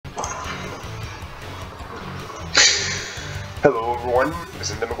Hello everyone,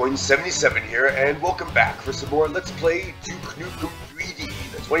 this is Number77 here, and welcome back for some more Let's Play Duke Nukem 3D,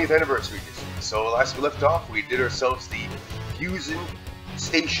 the 20th anniversary edition. So last we left off, we did ourselves the fusion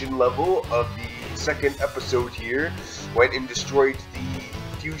station level of the second episode here. Went and destroyed the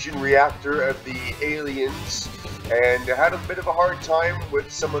fusion reactor of the aliens, and had a bit of a hard time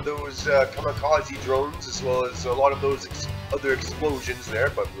with some of those kamikaze drones, as well as a lot of those other explosions there,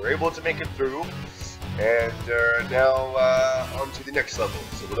 but we were able to make it through. And now on to the next level.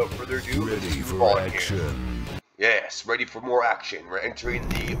 So without further ado, let's move on here. Yes, ready for more action. We're entering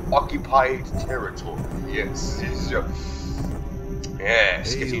the occupied territory. Yes,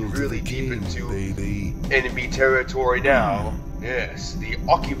 yes, getting really deep into enemy territory now. Yes, the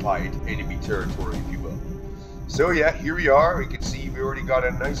occupied enemy territory, if you will. So yeah, here we are. You can see we already got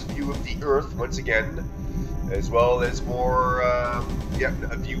a nice view of the Earth once again, as well as more, a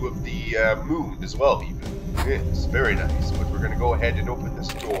view of the moon as well, even. Yes, very nice. But we're going to go ahead and open this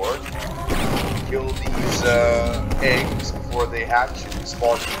door, kill these eggs before they hatch and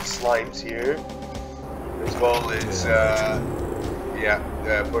spawn these slimes here, as well as,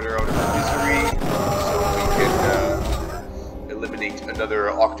 put her out of her misery, so we can eliminate another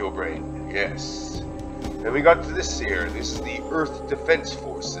Octobrain. Yes. And we got to this here. This is the Earth Defense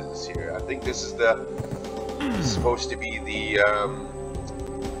Forces here. I think this is supposed to be the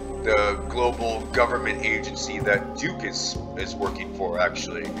global government agency that Duke is working for,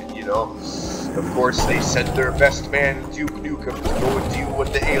 actually. And, you know, of course they sent their best man Duke Nukem to go and deal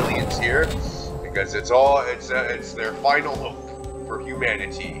with the aliens here, because it's their final hope for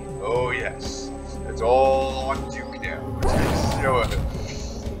humanity. Oh yes, it's all on Duke now.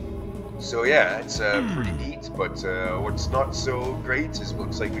 So yeah, it's pretty neat. But what's not so great is,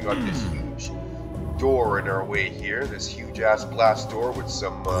 looks like we got this huge door in our way here, this huge ass blast door with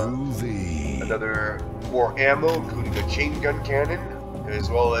some more ammo, including a chain gun cannon, as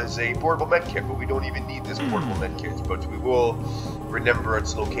well as a portable medkit. But we don't even need this portable medkit, but we will remember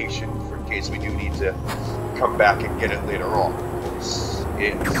its location for in case we do need to come back and get it later on.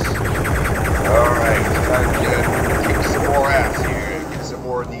 Yes. Alright, time to kick some more ass here, get some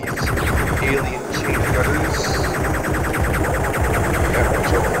more of these alien chain gunners.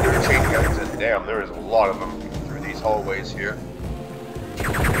 Their chain guns, and damn, there is a lot of them through these hallways here.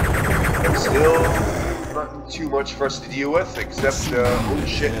 But still, not too much for us to deal with, except, oh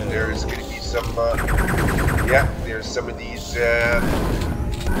shit, there's gonna be some, there's some of these, what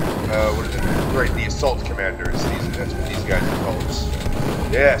is it? Right, the assault commanders. That's what these guys are called.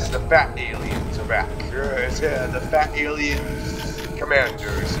 Yes, the fat aliens are back. The fat alien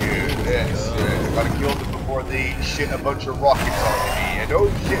commanders here. Yes, gotta kill them before they shit a bunch of rockets onto me. And oh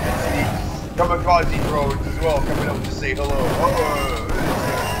shit, it's the kamikaze drones as well coming up to say hello.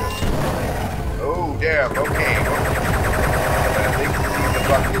 Oh damn, okay. Thankfully they've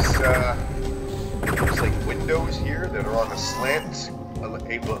got this, looks like windows here that are on a slant,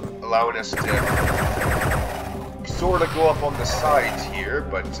 allowing us to sort of go up on the sides here,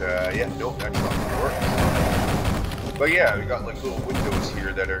 but nope, that's not gonna work. But yeah, we got like little windows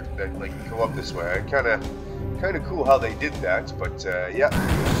here that like go up this way. Kind of cool how they did that, but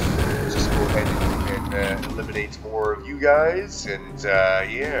let's just go ahead and eliminate more of you guys, and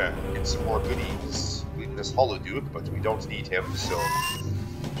get some more goodies, including this Hollow Duke, but we don't need him, so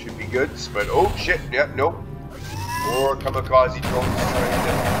should be good. But oh shit, nope, more kamikaze drones trying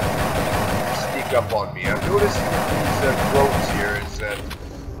to sneak up on me. I've noticed these drones here is that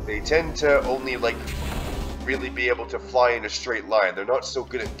they tend to only like really be able to fly in a straight line. They're not so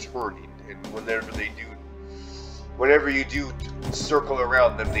good at turning, and whenever you do circle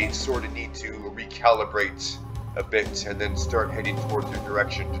around them, they sort of need to recalibrate a bit and then start heading towards your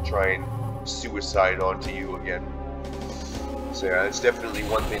direction to try and suicide onto you again. So yeah, that's definitely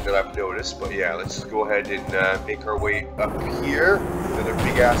one thing that I've noticed. But yeah, let's just go ahead and make our way up here. Another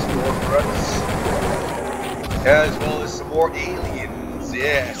big ass door for us, as well as some more aliens.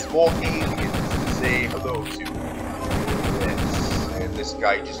 Yes, more aliens to say hello to. Yes, and this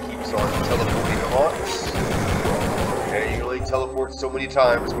guy just keeps on teleporting a lot. And you only teleport so many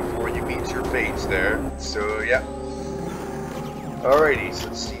times before you meet your fate there. So yeah. Alrighty, so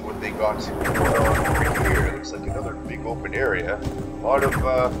let's see what they got going on here. It looks like another big open area. A lot of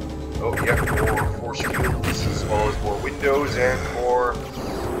more force fields, as well as more windows and more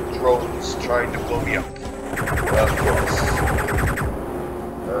drones trying to blow me up. Of course.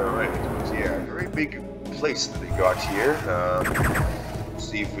 Alright, yeah, very big place that they got here. Let's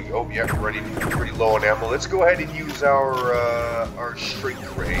see if we running pretty low on ammo. Let's go ahead and use our shrink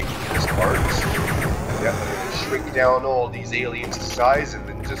ray in this part. Yeah, shrink down all these aliens to size and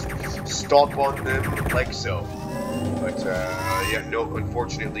then just stomp on them like so. But yeah, no,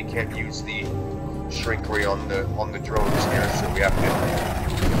 unfortunately can't use the shrink ray on the drones here, so we have to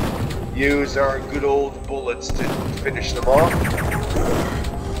use our good old bullets to finish them off.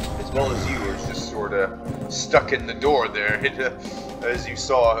 As well as you are just sort of stuck in the door there. As you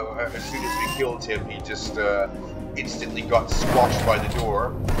saw, as soon as we killed him, he just instantly got squashed by the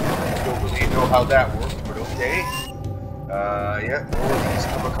door. Don't really know how that worked, but okay. Yeah, more of these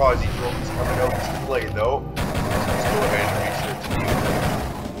kamikaze drones coming out to play though. Let's go ahead and research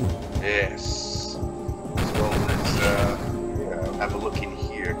you. Yes. As well as, yeah, have a look in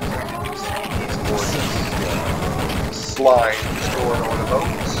here, because I didn't see these more slimes going on about.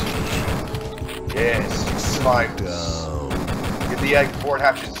 Yes, slimes. Get the egg before it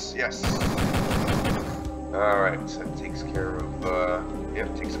hatches, yes. Alright, so that takes care of, yeah,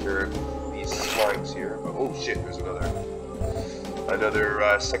 takes care of these slimes here. Oh shit, there's another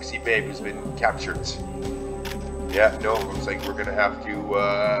sexy babe who's been captured. Yeah, no, looks like we're gonna have to,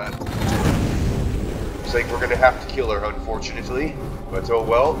 kill her, unfortunately. But oh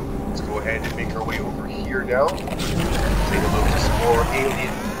well, let's go ahead and make our way over here now. Take a look at some more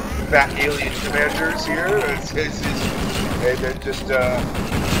fat alien commanders here. And then just,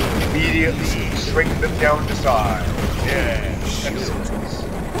 immediately shrink them down to size. Yeah, excellent.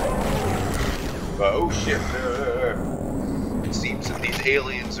 Oh shit. It seems that these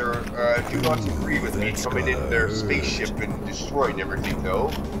aliens do not agree with me coming in their spaceship and destroying everything,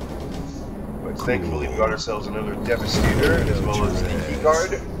 though. But thankfully, we got ourselves another Devastator as well as the key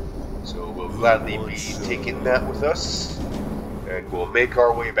guard. So we'll gladly be taking that with us, and we'll make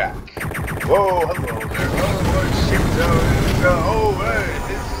our way back. Whoa, hello there. Oh, shit. No.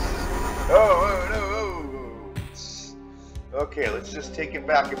 Okay, let's just take it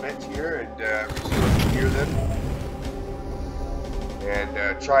back a bit here and resume here then.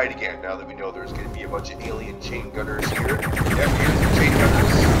 And try it again now that we know there's going to be a bunch of alien chain gunners here. Yeah, here's the chain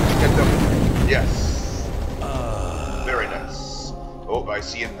gunners. Get them. Yes. Very nice. Oh, I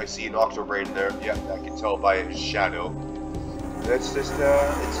see an Octobrain there. Yeah, I can tell by his shadow. Let's just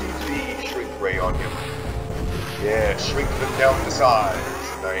let's use the shrink ray on him. Yeah, shrink them down to size.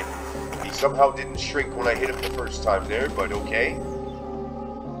 And he somehow didn't shrink when I hit him the first time there, but okay.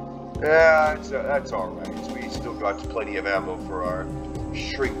 Yeah, that's alright. We still got plenty of ammo for our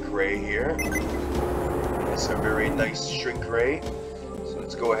shrink ray here. It's a very nice shrink ray. So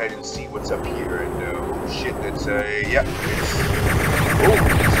let's go ahead and see what's up here. And oh shit, that's yeah, it's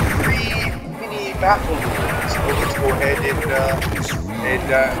 3 mini battle lords. So let's go ahead and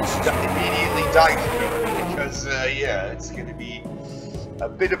immediately die to them, because yeah, it's gonna be a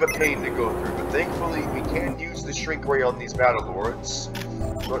bit of a pain to go through. But thankfully, we can use the shrink ray on these battle lords.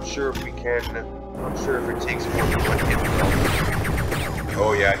 Not sure if we can. Not sure if it takes more than one hit.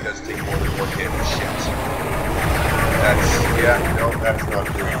 Oh yeah, it does take more than one hit. Shit. No, that's not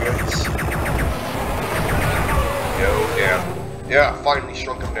very good. No, damn. Yeah, finally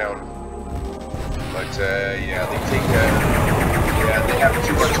shrunk them down. But yeah, they take yeah, they have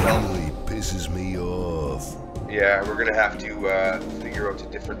too much health. Really pisses me off. Yeah, we're gonna have to figure out a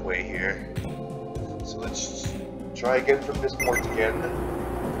different way here. So let's try again from this point again.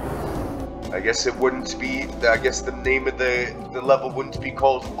 I guess it wouldn't be, I guess the name of the level wouldn't be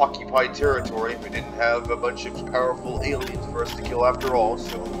called Occupied Territory if we didn't have a bunch of powerful aliens for us to kill after all,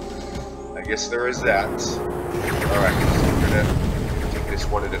 so I guess there is that. Alright, so we're gonna take this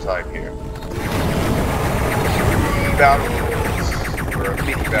one at a time here. 3 battle lords, or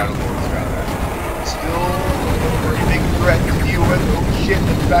mini battle lords rather. Still a pretty big threat to deal with. Oh shit,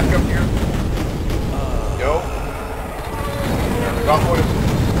 let's back up here. No. Got one of them.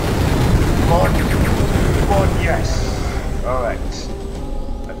 Come on, yes. Alright.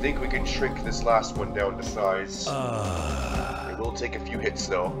 I think we can shrink this last one down to size. It will take a few hits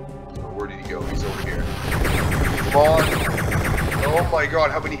though. Where did he go? He's over here. Come on. Oh my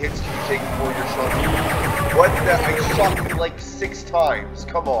god, how many hits can you take before you're shrunk? What the? I shot you like 6 times.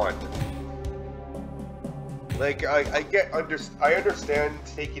 Come on. Like, I understand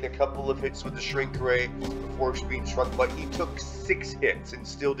taking a couple of hits with the shrink ray before being shrunk, but he took 6 hits and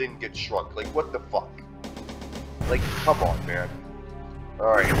still didn't get shrunk. Like, what the fuck? Like, come on, man.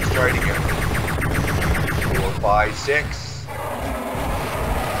 Alright, let's try it again. 4, 5, 6,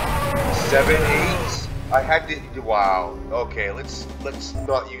 7, 8. I had to. Wow. Okay, let's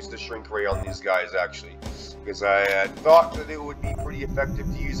not use the shrink ray on these guys actually, because I thought that it would be pretty effective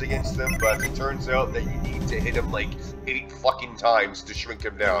to use against them, but it turns out that you need to hit them like 8 fucking times to shrink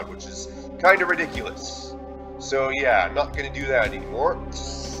them down, which is kind of ridiculous. So yeah, not gonna do that anymore.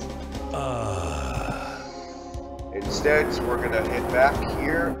 Instead, we're gonna head back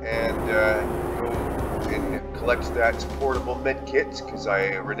here and go and collect that portable med kit, because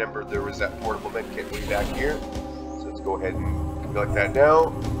I remember there was that portable med kit way back here. So let's go ahead and collect that now.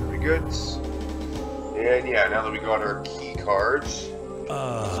 Very good. And yeah, now that we got our key cards,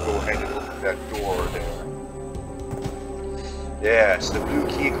 let's go ahead and open that door there. Yes, the blue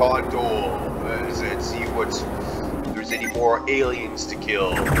key card door. Let's see what if there's any more aliens to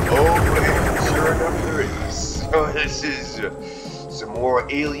kill. Oh, and sure enough there is. So this is some more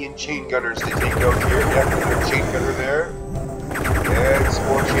alien chain gunners to take out here. Yep, another chain gunner there. And some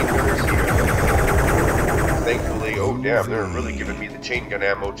more chain gunners here. Thankfully, oh damn, they're really giving me the chain gun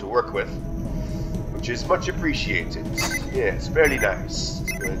ammo to work with, which is much appreciated. Yes, very nice.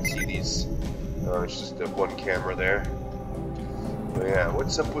 Let's go ahead and see these. Oh, it's just the one camera there. But yeah,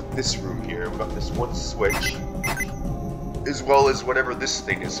 what's up with this room here? We've got this one switch, as well as whatever this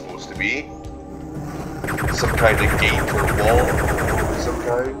thing is supposed to be. Some kind of gate or wall of some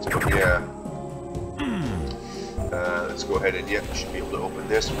kind, but yeah. Let's go ahead and, yeah, we should be able to open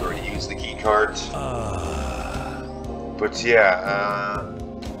this. We've already used the key card. But yeah,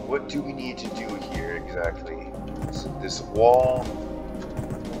 what do we need to do here exactly? This wall,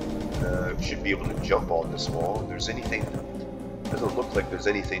 we should be able to jump on this wall. If there's anything, doesn't look like there's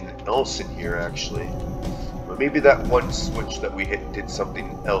anything else in here actually. But maybe that one switch that we hit did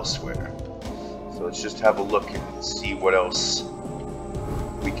something elsewhere. So let's just have a look and see what else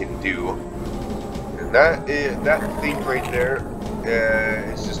we can do. And that thing right there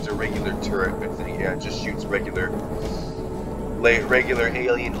is just a regular turret, I think. Yeah, it just shoots regular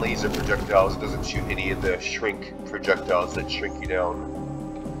alien laser projectiles. It doesn't shoot any of the shrink projectiles that shrink you down.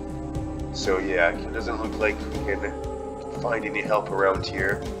 So yeah, it doesn't look like we can find any help around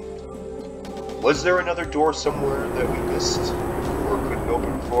here. Was there another door somewhere that we missed or couldn't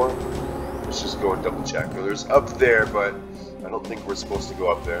open before? Let's just go and double check. Well, there's up there, but I don't think we're supposed to go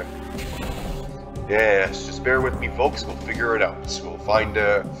up there. Yes, just bear with me, folks. We'll figure it out. We'll find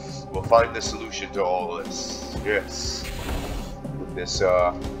the solution to all this. Yes, with this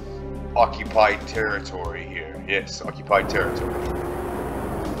occupied territory here. Yes, occupied territory.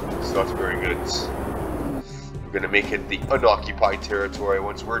 It's not very good. We're gonna make it the unoccupied territory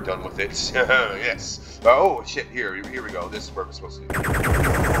once we're done with it. Yes. Oh shit! Here we go. This is where we're supposed to do.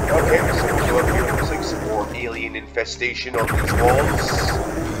 Okay, so we'll go up here. Looks like some more alien infestation on these walls.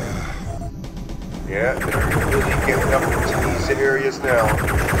 Yeah, they're really getting up into these areas now.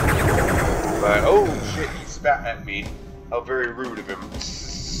 But oh shit! He spat at me. How very rude of him.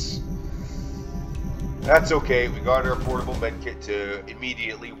 That's okay. We got our portable medkit to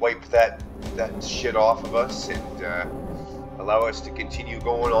immediately wipe that shit off of us and allow us to continue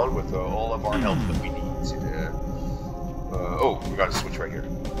going on with all of our health that we need. Oh, we got a switch right here.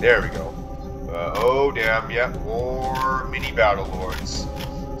 There we go. Oh damn, yeah, more mini battle lords.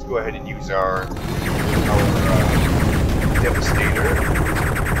 Let's go ahead and use our devastator.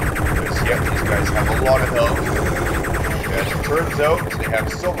 Because yeah, these guys have a lot of health. As it turns out, they have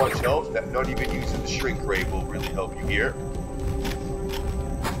so much health that not even using the shrink ray will really help you here.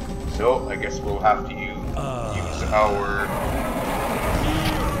 So I guess we'll have to use our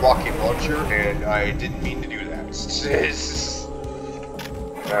rocket launcher, and I didn't mean to do that.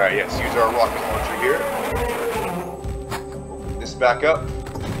 Alright, yes, use our rocket launcher here. Open this back up.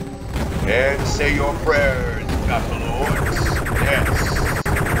 And say your prayers, Battle Lords. Yes.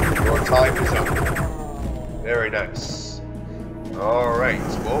 Your time is up. Very nice. Alright,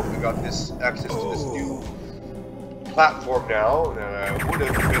 well, we got this access to this new platform now that I would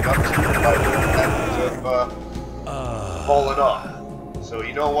have been up to if I wouldn't have fallen off. So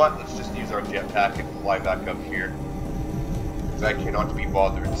you know what? Let's just use our jetpack and fly back up here. Because I cannot be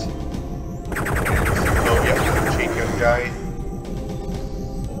bothered. And oh yeah, chain gun guy.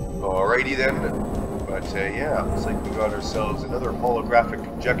 Alrighty then. But yeah, looks like we got ourselves another holographic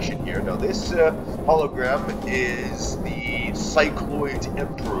projection here. Now this hologram is the Cycloid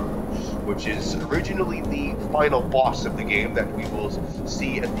Emperor, which is originally the final boss of the game that we will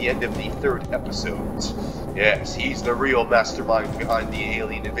see at the end of the 3rd episode. Yes, he's the real mastermind behind the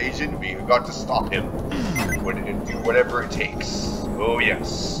alien invasion. We got to stop him and do whatever it takes. Oh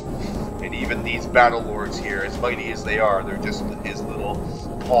yes. And even these battle lords here, as mighty as they are, they're just his little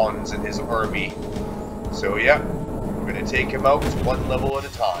pawns in his army. So yeah, we're going to take him out one level at a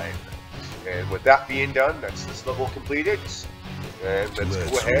time. And with that being done, that's this level completed. And let's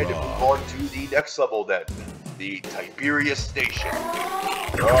go ahead and move on to the next level then. The Tiberius Station.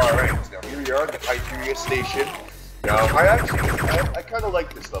 Alright, now here we are at the Tiberius Station. Now, I kind of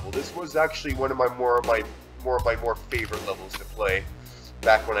like this level. This was actually one of my more favorite levels to play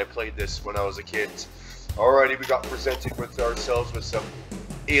back when I played this when I was a kid. Alrighty, we got presented with ourselves with some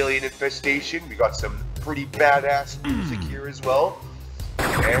alien infestation. We got some pretty badass music here as well.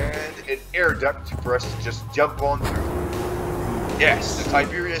 And an air duct for us to just jump on through. Yes, the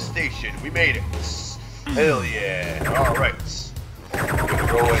Tiberia station. We made it. Hell yeah. Alright. Gonna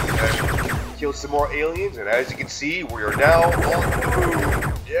go and kill some more aliens, and as you can see, we are now on the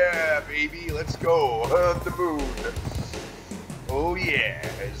moon. Yeah, baby, let's go on the moon. Oh yeah,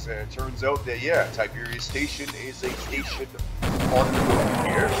 as it turns out that, yeah, Tiberia Station is a station on the moon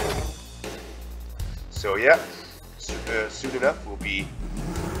here. So yeah, soon enough we'll be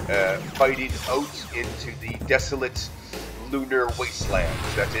fighting out into the desolate lunar wasteland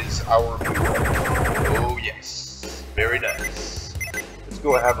that is our moon. Oh yes, very nice. Let's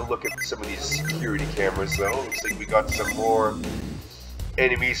go have a look at some of these security cameras though. Looks like we got some more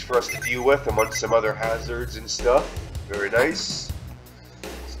enemies for us to deal with amongst some other hazards and stuff. Very nice.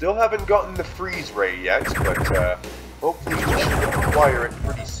 Still haven't gotten the freeze ray yet, but hopefully we should acquire it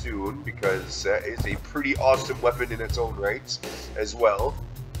pretty soon, because that is a pretty awesome weapon in its own right as well.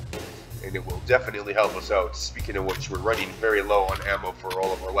 And it will definitely help us out. Speaking of which, we're running very low on ammo for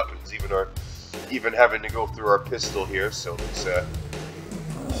all of our weapons, even having to go through our pistol here, so let's I'm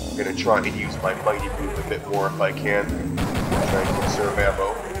gonna try and use my mighty boot a bit more if I can. Try and conserve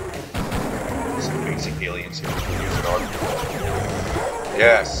ammo. Some basic aliens here we can use it on.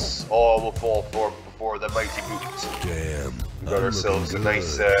 Yes, all will fall before the mighty boot. Damn. We got ourselves a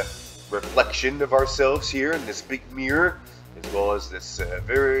nice reflection of ourselves here in this big mirror, as well as this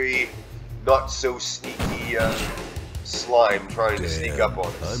very not so sneaky slime trying to sneak up on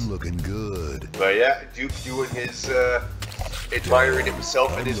us. I'm looking good. But yeah, Duke doing his admiring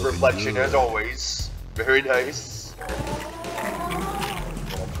himself in his reflection as always. Very nice.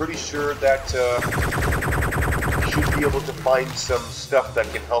 I'm pretty sure that we should be able to find some stuff that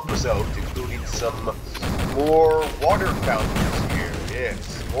can help us out, including some more water fountains here.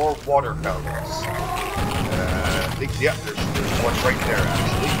 Yes, more water fountains. I think, yeah, there's one right there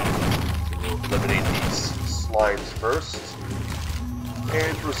actually. We'll eliminate these slimes first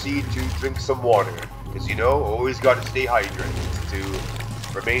and proceed to drink some water. Because, you know, always got to stay hydrated to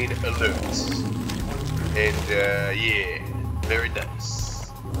remain alert. And, yeah, very nice.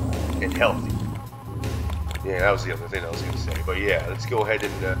 And healthy. Yeah, that was the other thing I was going to say. But yeah, let's go ahead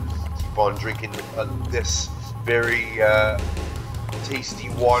and keep on drinking this very tasty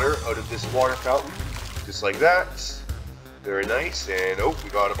water out of this water fountain. Just like that. Very nice. And, oh, we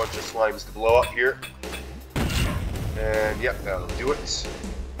got a bunch of slimes to blow up here. And, yep, that'll do it. So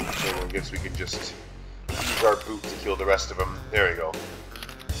I guess we can just use our boot to kill the rest of them. There we go.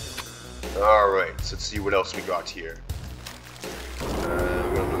 Alright, so let's see what else we got here. We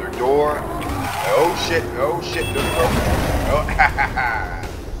got another door. Oh shit, no, oh, ha ha ha.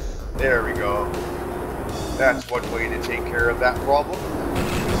 There we go. That's one way to take care of that problem.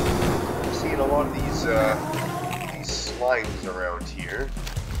 I'm seeing a lot of these slimes around here.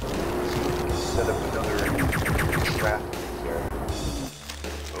 Set up another trap there.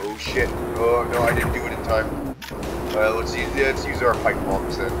 Oh shit. Oh no, I didn't do it in time. Let's use our pipe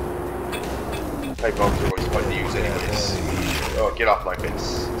bombs then. Pipe bombs are always fun to use anyways. Oh, get off my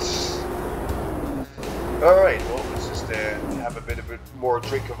face. Alright, well, let's just have a bit more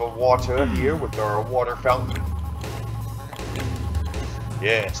drink of a water here with our water fountain.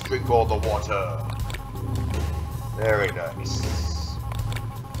 Yes, drink all the water. Very nice.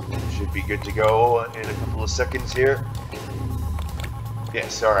 Should be good to go in a couple of seconds here.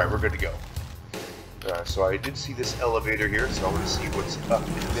 Yes, alright, we're good to go. So I did see this elevator here, so I want to see what's up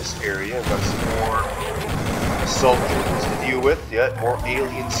in this area. I've got some more assault drones to deal with. Yeah, more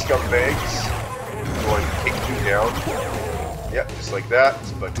alien scumbags. Going to kick you down. Yep, just like that.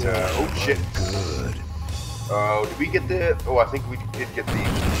 But, oh shit. Good. Did we get the... Oh, I think we did get the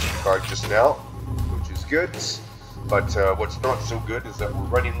card just now, which is good. But what's not so good is that we're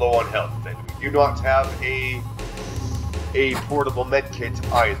running low on health, and we do not have a portable medkit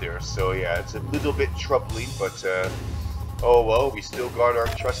either. So yeah, it's a little bit troubling, but oh well, we still got our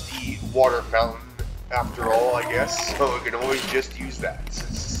trusty water fountain after all, I guess. So we can always just use that.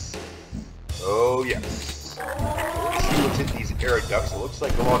 Oh yes. Let's see what's in these air ducts. It looks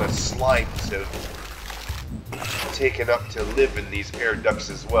like a lot of slimes have taken up to live in these air ducts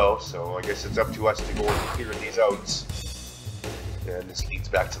as well. So I guess it's up to us to go and clear these out. And this leads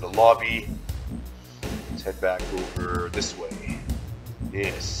back to the lobby. Let's head back over this way.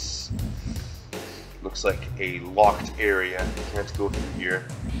 Yes. Looks like a locked area. Can't go through here.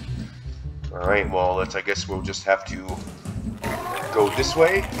 Alright, well, I guess we'll just have to go this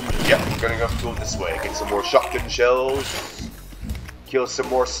way. Yep, we're gonna have to go this way. Get some more shotgun shells. Kill some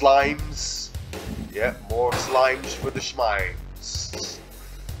more slimes. Yep, more slimes for the schmimes.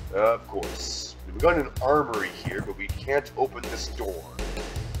 Of course. We've got an armory here, but we can't open this door.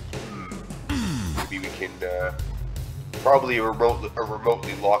 Maybe we can, probably a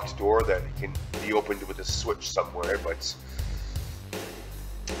remotely locked door that can be opened with a switch somewhere, but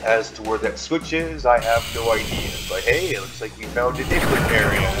as to where that switch is, I have no idea. But hey, it looks like we found a different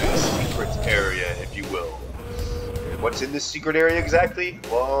area, a secret area, if you will. And what's in this secret area exactly?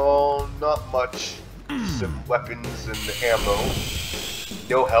 Well, not much. Some weapons and ammo.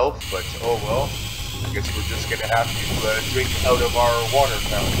 No health, but oh well. I guess we're just gonna have to drink out of our water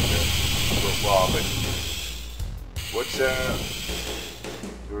fountain for a while. But what's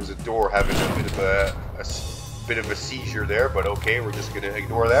there was a door having a bit of a seizure there, but okay, we're just gonna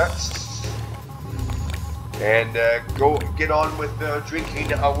ignore that and go get on with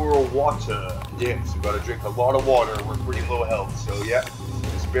drinking our water. Yes, we gotta drink a lot of water. We're pretty low health, so yeah,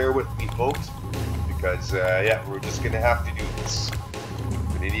 just bear with me, folks, because yeah, we're just gonna have to do this.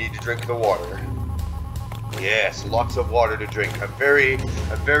 We need to drink the water. Yes, lots of water to drink. I'm very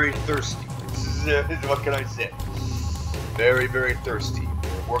thirsty. What can I say? Very, very thirsty.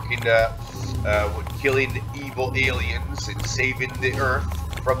 We're working with killing evil aliens and saving the Earth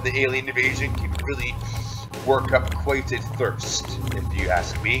from the alien invasion can really work up quite a thirst, if you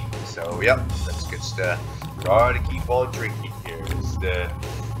ask me. So, yep, let's just gotta keep on drinking here. Just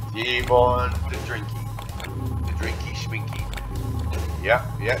keep on the drinking. The drinky schminky. Yeah,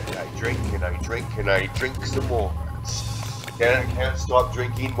 I drink and I drink and I drink some more. Can't stop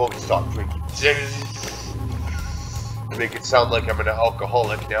drinking, won't stop drinking. Make it sound like I'm an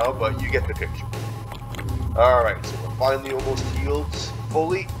alcoholic now, but you get the picture. Alright, so we're finally almost healed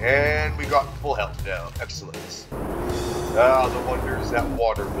fully, and we got full health now. Excellent. The wonders that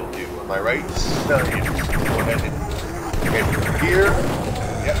water will do, am I right? Go ahead and get through here.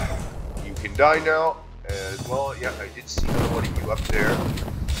 Yep, you can die now as well. Yeah, I did see one of you up there.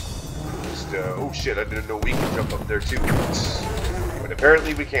 Just, oh shit, I didn't know we could jump up there too. But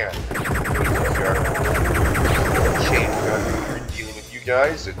apparently we can. Shame dealing with you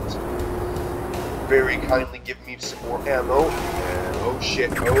guys, and very kindly give me some more ammo. And oh shit.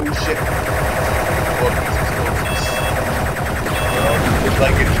 Well,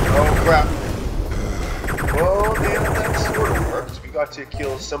 like it. Oh crap. Well, damn, that sort of worked. We got to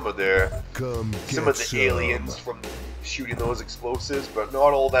kill some of the aliens from shooting those explosives, but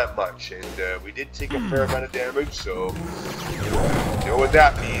not all that much. And we did take a fair amount of damage, so you know what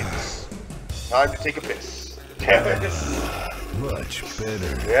that means. Time to take a piss. Much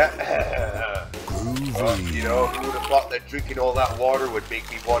better. Yeah. You know, who would have thought that drinking all that water would make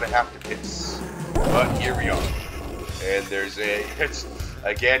me want to have to piss? But here we are. And there's it's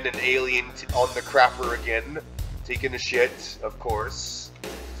again an alien on the crapper again, taking a shit, of course.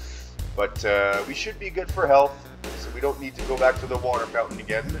 But we should be good for health, so we don't need to go back to the water fountain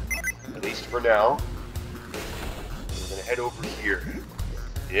again, at least for now. We're gonna head over here.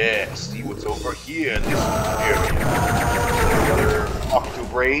 Yeah, see what's over here in this area. Another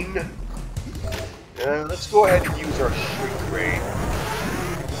octobrain. Let's go ahead and use our shrink ray.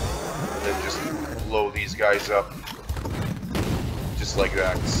 And then just blow these guys up. Just like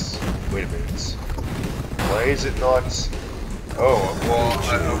that. Wait a minute. Why is it not... Oh,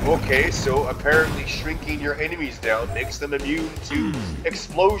 well, okay, so apparently shrinking your enemies down makes them immune to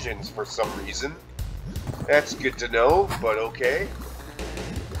explosions for some reason. That's good to know, but okay.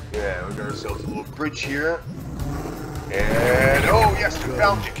 Yeah, we got ourselves a little bridge here. And, oh yes, we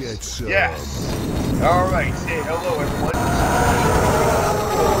found it. Yes. Alright, say hello everyone.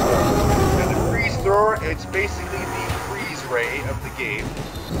 And the freeze thrower, it's basically the freeze ray of the game.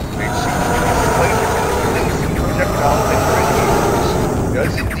 Which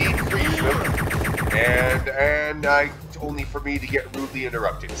does indeed freeze them. And only for me to get rudely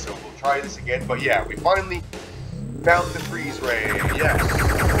interrupted. So we'll try this again. But yeah, we finally found the freeze ray. Yes.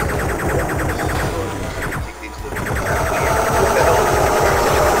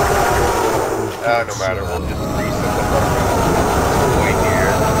 No matter, we'll just freeze them right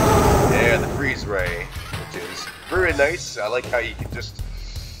here. Yeah, the freeze ray, which is very nice. I like how you can just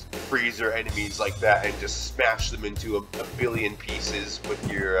freeze your enemies like that and just smash them into a billion pieces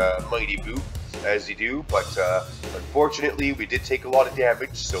with your mighty boot, as you do. But unfortunately, we did take a lot of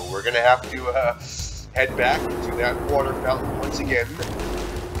damage, so we're gonna have to head back to that water fountain once again.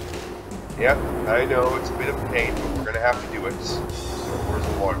 Yep, I know it's a bit of a pain, but we're gonna have to do it. So where's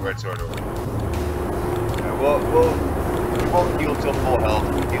the water? Right sort of. Yeah, well, we won't heal till full health.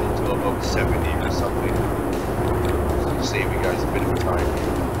 We'll heal till about 70 or something. So to save you guys a bit of time.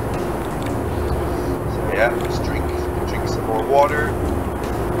 So yeah, let's drink some more water,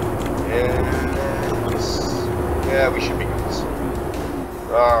 and yeah, we should be good.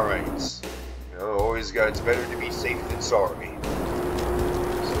 All right. always it's better to be safe than sorry.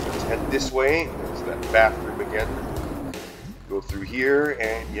 So let's head this way. There's that bathroom again. Go through here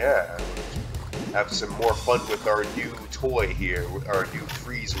and yeah, have some more fun with our new toy here, with our new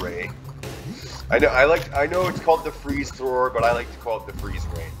freeze ray. I know it's called the freeze thrower, but I like to call it the freeze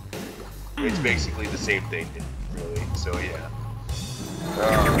ray. It's basically the same thing, really. So yeah.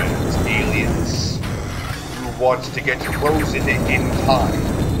 Alright, aliens who wants to get frozen in time.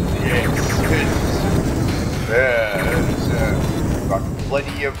 Yes. Got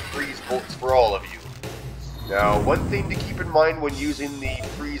plenty of freeze bolts for all of you. Now, one thing to keep in mind when using the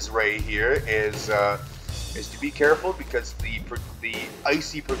freeze ray here is to be careful, because the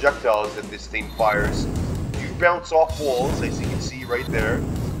icy projectiles that this thing fires do bounce off walls, as you can see right there,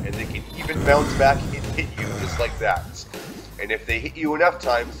 and they can even bounce back and hit you just like that. And if they hit you enough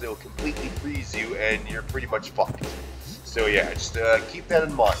times, they'll completely freeze you, and you're pretty much fucked. So yeah, just keep that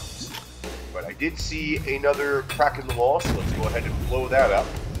in mind. But I did see another crack in the wall, so let's go ahead and blow that up.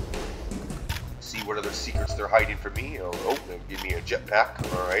 See what other secrets they're hiding from me. Oh, they give me a jetpack.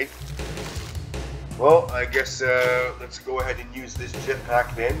 Alright. Well, I guess let's go ahead and use this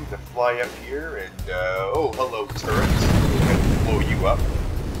jetpack then to fly up here. And, oh, hello, turrets. Go ahead and blow you up.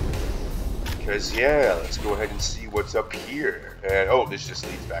 Because, yeah, let's go ahead and see what's up here. And, oh, this just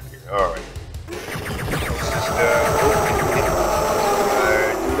leads back here. Alright. Let's just open it. I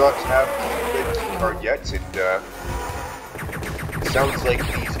do not have the red key card yet, and it sounds like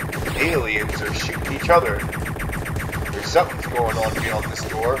these aliens are shooting each other. There's something's going on beyond this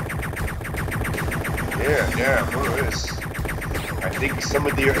door. Yeah, look at this. I think some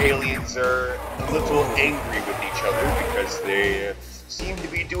of the aliens are a little angry with each other because they seem to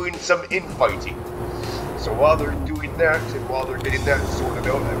be doing some infighting. So while they're doing that, and while they're getting that sorted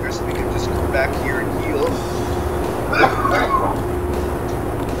out, I guess we can just come back here and heal.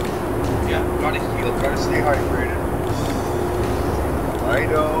 Yeah, gotta heal, gotta stay hydrated. I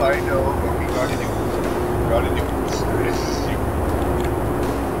know, but we gotta do it.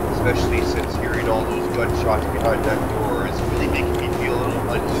 Especially since hearing all those gunshots behind that door is really making me feel a little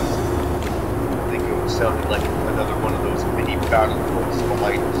uneasy. I think it sounded like another one of those mini battlefields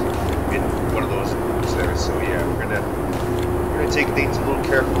behind in one of those rooms there. So yeah, we're gonna take things a little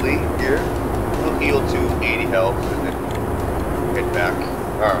carefully here. We'll heal to 80 health and then head back.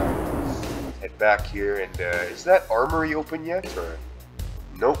 Alright. Head back here, and is that armory open yet, or?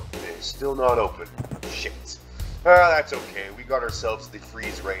 Nope, it's still not open. Shit. That's okay. We got ourselves the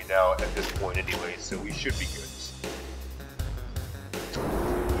freeze ray now at this point anyway, so we should be good.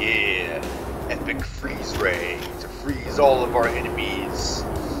 Yeah, epic freeze ray to freeze all of our enemies.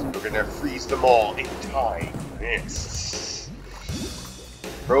 We're gonna freeze them all in time. Yes.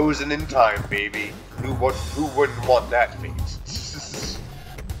 Frozen in time, baby. Who wouldn't want that fate?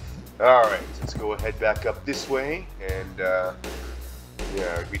 Alright, let's go ahead back up this way, and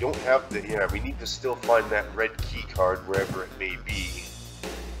yeah, we don't have the, we need to still find that red key card wherever it may be.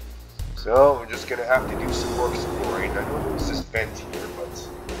 So, we're just gonna have to do some more exploring. I know there's this vent here, but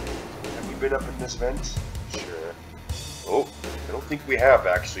have we been up in this vent? Sure. Oh, I don't think we have,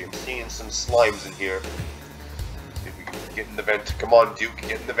 actually. I'm seeing some slimes in here. See if we can get in the vent. Come on, Duke,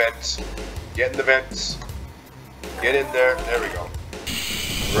 get in the vent. Get in the vent. Get in there. There we go.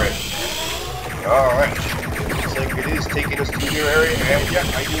 Great. Alright. Looks like it is taking us to a new area, and yeah,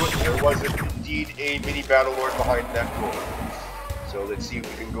 I knew it. There was indeed a mini battle lord behind that door. So let's see if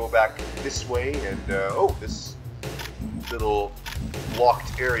we can go back this way, and oh, this little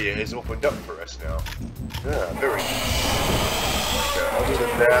locked area is opened up for us now. Yeah, very nice. Other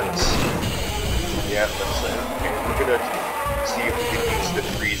than that, yeah, that's okay. We're gonna see if we can use the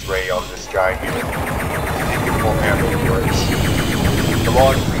freeze ray on this guy here. Take him more ammo for us. Come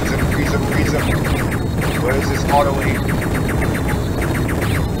on, freeze him. Where is this auto aim?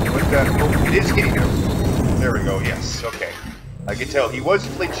 What the? Oh, it is hitting him. There we go, yes, okay. I can tell he was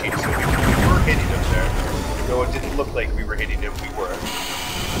flinching, so we were hitting him there. Though it didn't look like we were hitting him, we were.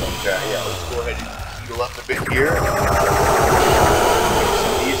 But yeah, let's go ahead and heal up a bit here.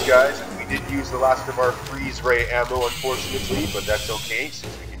 These guys, and we did use the last of our freeze ray ammo, unfortunately, but that's okay,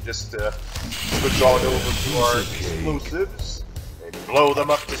 since we can just switch on over to our explosives. Blow them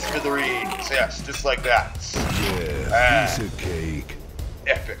up to smithereens. Yes, just like that. Yeah, piece of cake.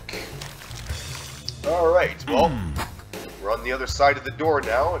 Epic. Alright, well, we're on the other side of the door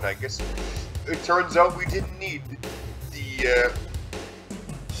now, and I guess it turns out we didn't need the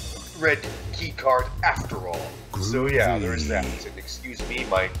red key card after all. So yeah, there's that. And excuse me,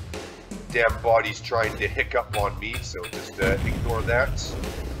 my damn body's trying to hiccup on me, so just ignore that.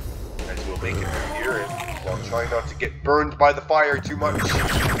 As we'll make it through here, and I'll try not to get burned by the fire too much.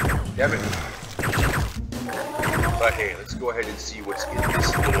 Damn it. But hey, let's go ahead and see what's in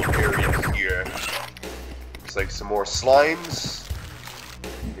this little area here. Looks like some more slimes.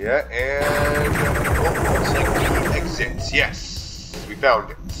 Yeah, and oh, looks like the exit. Yes, we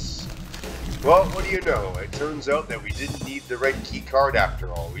found it. Well, what do you know? It turns out that we didn't need the red key card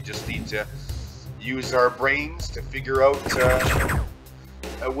after all. We just need to use our brains to figure out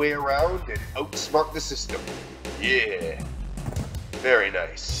a way around and outsmart the system. Yeah, very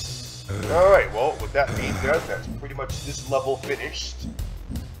nice. Alright, well, with that being done, that's pretty much this level finished.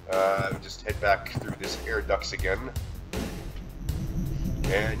 Just head back through this air ducts again.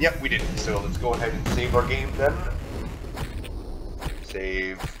 And yep, we did it. So let's go ahead and save our game then.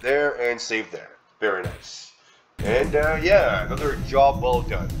 Save there and save there. Very nice. And yeah, another job well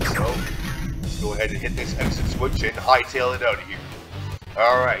done. So let's go ahead and hit this exit switch and hightail it out of here.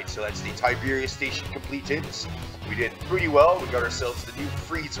 Alright, so that's the Tiberia station completed. We did pretty well. We got ourselves the new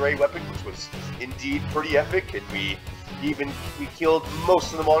freeze ray weapon, which was indeed pretty epic, and we killed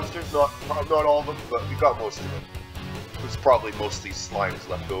most of the monsters, not all of them, but we got most of them. It was probably mostly slimes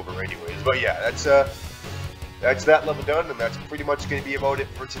left over anyways. But yeah, that's that level done, and that's pretty much going to be about it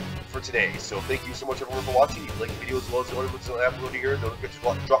for today. So thank you so much everyone for watching. If you like the video as well as the other ones that I upload here, don't forget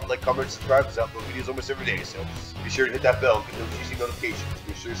to drop a like, comment, subscribe, because I upload videos almost every day. So be sure to hit that bell and get those juicy notifications.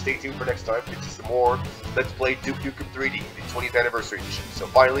 Be sure to stay tuned for next time. Get some more Let's Play Duke Nukem 3D, the 20th anniversary edition. So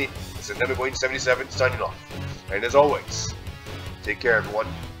finally, this is Nemegoin77 signing off. And as always, take care everyone.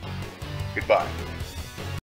 Goodbye.